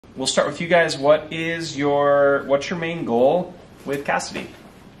we'll start with you guys. What's your main goal with Cassidy?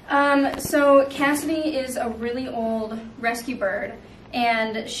 So Cassidy is a really old rescue bird,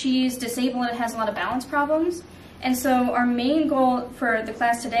 and she's disabled and has a lot of balance problems. And so our main goal for the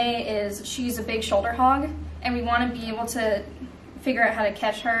class today is she's a big shoulder hog, and we want to be able to figure out how to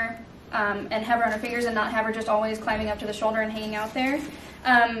catch her and have her on her fingers and not have her just always climbing up to the shoulder and hanging out there.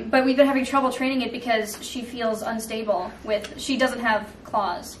 But we've been having trouble training it because she feels unstable she doesn't have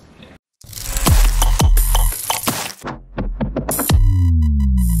claws.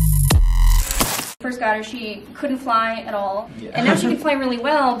 First got her, she couldn't fly at all. Yeah. And now she can fly really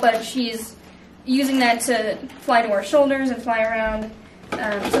well, but she's using that to fly to our shoulders and fly around.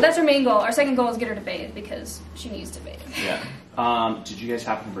 So that's our main goal. Our second goal is get her to bathe because she needs to bathe. Yeah. Did you guys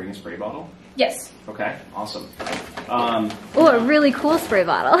happen to bring a spray bottle? Yes. Okay, awesome. Oh, a really cool spray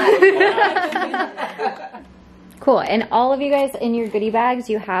bottle. Cool, and all of you guys in your goodie bags,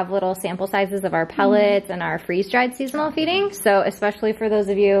 you have little sample sizes of our pellets and our freeze-dried seasonal feeding. So especially for those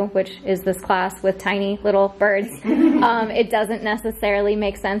of you, which is this class with tiny little birds, it doesn't necessarily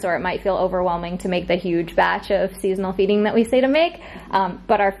make sense, or it might feel overwhelming to make the huge batch of seasonal feeding that we say to make.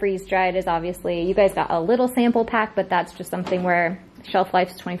 But our freeze-dried is obviously, you guys got a little sample pack, but that's just something where shelf life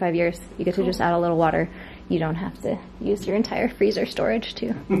is 25 years. You get to just add a little water. You don't have to use your entire freezer storage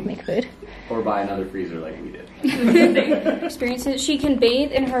to make food. Or buy another freezer like we did. Experiences. She can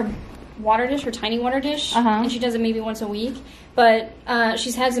bathe in her water dish, her tiny water dish, and she does it maybe once a week. But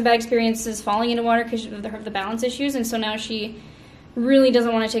she's had some bad experiences falling into water because of the balance issues, and so now she really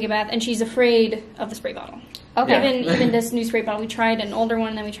doesn't want to take a bath, and she's afraid of the spray bottle. Okay. Even this new spray bottle, we tried an older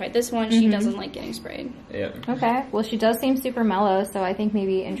one, then we tried this one. She doesn't like getting sprayed. Yeah. Okay. Well, she does seem super mellow, so I think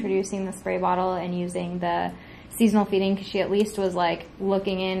maybe introducing the spray bottle and using the seasonal feeding, because she at least was like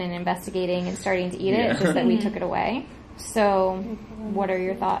looking in and investigating and starting to eat it, just that we took it away. So what are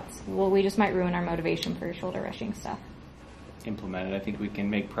your thoughts? Well, we just might ruin our motivation for shoulder rushing stuff. Implement it. I think we can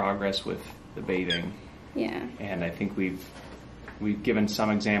make progress with the bathing. Yeah. And I think we've given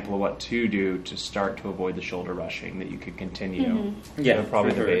some example of what to do to start to avoid the shoulder rushing that you could continue. Yeah,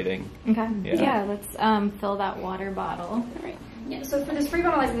 probably the bathing. Okay. Yeah, let's fill that water bottle. All right. Yeah, so for the spray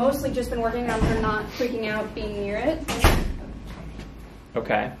bottle, I've mostly just been working on her not freaking out being near it.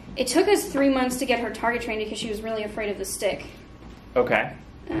 Okay. It took us 3 months to get her target trained because she was really afraid of the stick. Okay.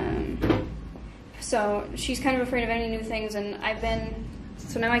 So she's kind of afraid of any new things, and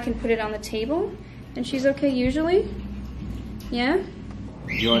so now I can put it on the table, and she's okay usually. Yeah?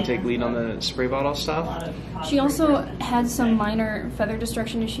 Do you want to take lead on the spray bottle stuff? She also had some minor feather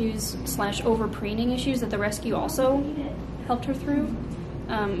destruction issues / over-preening issues that the rescue also helped her through.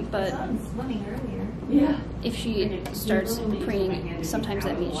 But if she starts preening, sometimes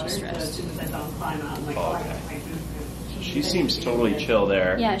that means she's stressed. Oh, okay. So she seems totally chill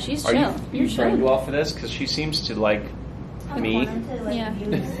there. Yeah, she's chill. Are you trained well for this? Because she seems to like me. Yeah.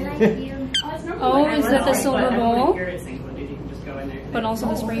 Oh, is that the silver bowl? But also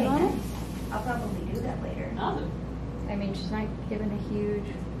the spray bottle? I'll probably do that later. I mean, she's not given a huge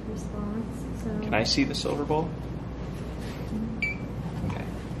response. So. Can I see the silver bowl? Okay.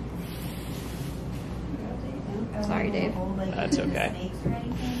 Sorry, Dave. That's okay.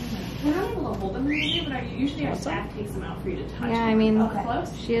 We're not able to hold them usually, but usually our staff takes them out for you to touch. Yeah, I mean,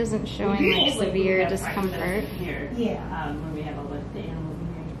 she isn't showing like severe discomfort. Yeah. When we have all the animals in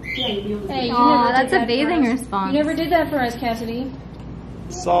here. Yeah, you'll be able to. Hey, that's a bathing response. You never did that for us, Cassidy.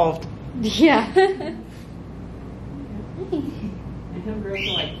 Solved. Yeah. And he'll grow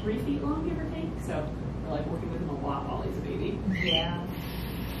to like 3 feet long, give or take. So we're like working with him a lot while he's a baby. Yeah.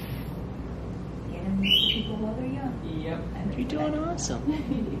 Get him used to people while they're young. Yep. You're doing awesome.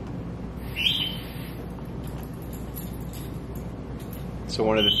 So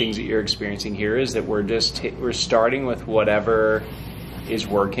one of the things that you're experiencing here is that we're starting with whatever is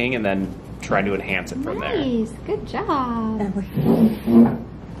working and then trying to enhance it from there. Nice. Good job.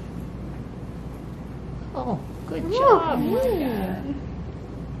 Oh, good job.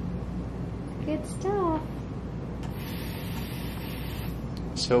 Good stuff.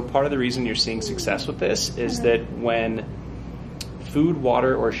 So part of the reason you're seeing success with this is that when food,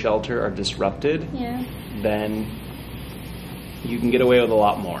 water, or shelter are disrupted, then you can get away with a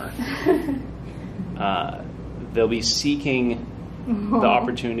lot more. They'll be seeking the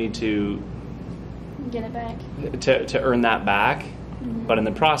opportunity to get it back, to earn that back, but in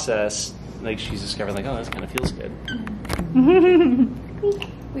the process, like she's discovering, like, oh, this kind of feels good.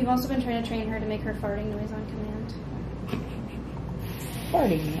 We've also been trying to train her to make her farting noise on command.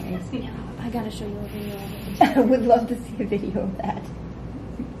 Farting noise. Yeah, I gotta show you a video of it. I would love to see a video of that.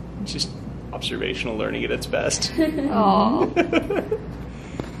 It's just observational learning at its best. Aww.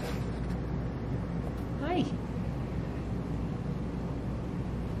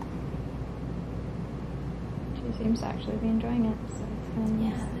 seems to actually be enjoying it. So it's kind of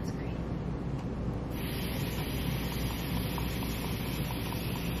nice. Yeah, that's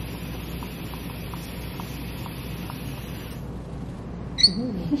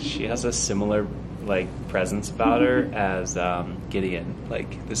great. She has a similar like presence about her as Gideon,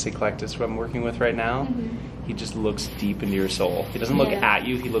 like this eclectus who I'm working with right now. He just looks deep into your soul. He doesn't look at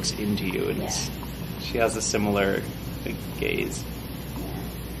you; he looks into you, and she has a similar like, gaze.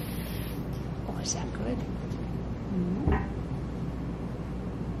 Oh, is that good? Yeah,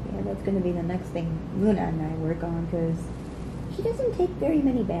 that's going to be the next thing Luna and I work on, because she doesn't take very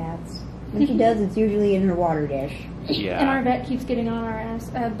many baths. When she does, it's usually in her water dish. Yeah. And our vet keeps getting on our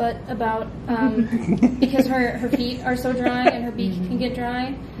ass, but about because her feet are so dry and her beak can get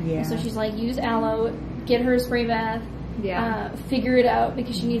dry. Yeah. And so she's like, use aloe, get her a spray bath, figure it out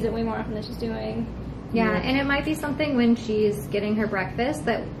because she needs it way more often than she's doing. Yeah, and it might be something when she's getting her breakfast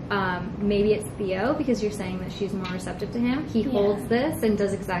that maybe it's Theo, because you're saying that she's more receptive to him. He holds this and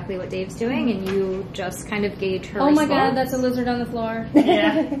does exactly what Dave's doing, and you just kind of gauge her response. My god, that's a lizard on the floor.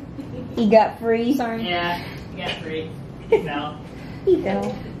 Yeah. He got free. Sorry. Yeah. You got free. No. He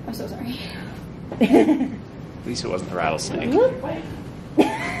fell. I'm so sorry. At least it wasn't the rattlesnake.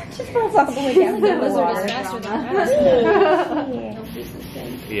 Just falls all the way down That the lizard water. is faster than us.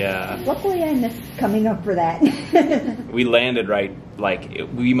 Yeah. Luckily, I missed coming up for that. We landed right, like,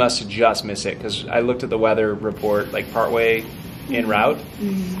 we must have just missed it, because I looked at the weather report, like, partway en route.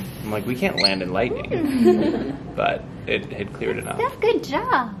 I'm like, we can't land in lightning. But it had cleared enough. Steph, good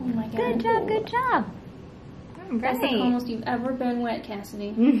job. Oh my god. Good job, good job. That's the Great. calmest you've ever been wet,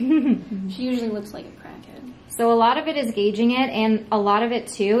 Cassidy. She usually looks like a crackhead. So a lot of it is gauging it, and a lot of it,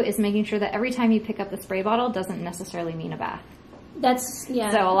 too, is making sure that every time you pick up the spray bottle doesn't necessarily mean a bath. That's,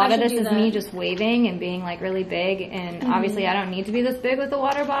 So a lot of this is me just waving and being like really big, and obviously I don't need to be this big with the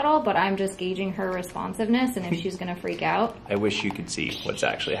water bottle, but I'm just gauging her responsiveness and if she's going to freak out. I wish you could see what's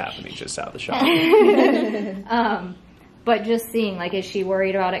actually happening just out of the shot. But just seeing, like, is she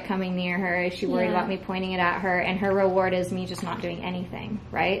worried about it coming near her? Is she worried about me pointing it at her? And her reward is me just not doing anything,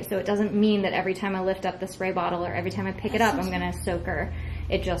 right? So it doesn't mean that every time I lift up the spray bottle or every time I pick it up, I'm going to soak her.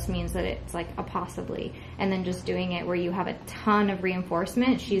 It just means that it's like a possibly. And then just doing it where you have a ton of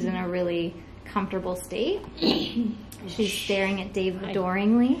reinforcement, she's in a really comfortable state. She's staring at Dave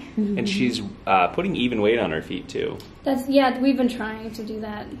adoringly. And she's putting even weight on her feet, too. That's, we've been trying to do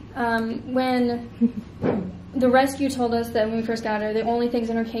that. When the rescue told us that when we first got her, the only things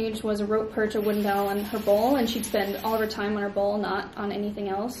in her cage was a rope perch, a wooden dowel, and her bowl, and she'd spend all of her time on her bowl, not on anything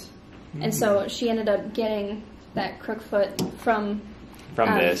else. And so she ended up getting that crook foot from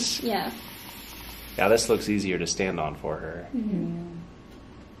this. Yeah. Yeah, this looks easier to stand on for her.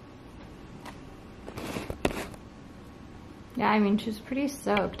 Yeah, I mean, she's pretty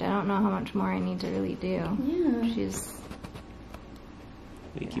soaked. I don't know how much more I need to really do. Yeah. She's...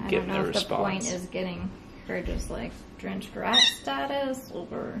 You keep I getting don't know a if the point response. is getting her just like drenched rat status,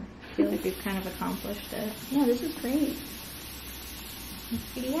 or I feel like we've kind of accomplished it. Yeah, this is great. I'm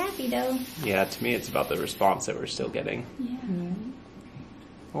pretty happy though. Yeah, to me it's about the response that we're still getting. Yeah.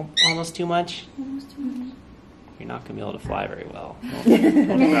 Oh, almost too much? Almost too much. You're not going to be able to fly very well.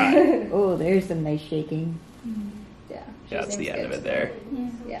 Don't try. Oh, there's some nice shaking. Yeah. Yeah, that's the end of it there.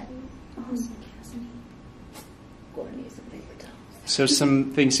 Yeah. Awesome, Cassidy. So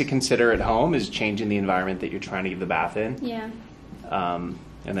some things to consider at home is changing the environment that you're trying to give the bath in. Yeah. And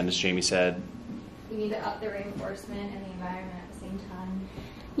then as Jamie said, You need to up the reinforcement and the environment at the same time.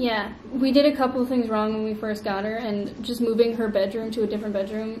 Yeah, we did a couple of things wrong when we first got her, and just moving her bedroom to a different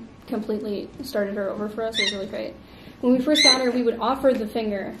bedroom completely started her over for us. It was really great. When we first got her, we would offer the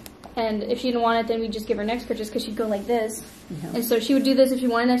finger, and if she didn't want it, then we'd just give her neck scritches, because she'd go like this. And so she would do this if she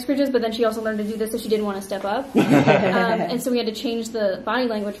wanted neck scritches, but then she also learned to do this if she didn't want to step up. And so we had to change the body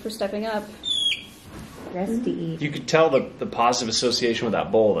language for stepping up. Rest to eat. you could tell the positive association with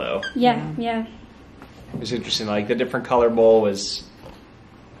that bowl, though. Yeah. It was interesting. Like, the different color bowl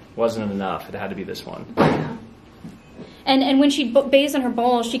wasn't enough. It had to be this one. And when she bathes in her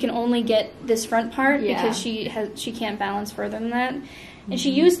bowl, she can only get this front part Yeah. because she can't balance further than that. And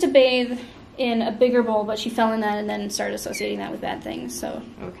she used to bathe in a bigger bowl, but she fell in that and then started associating that with bad things. So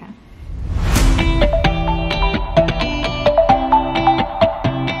Okay.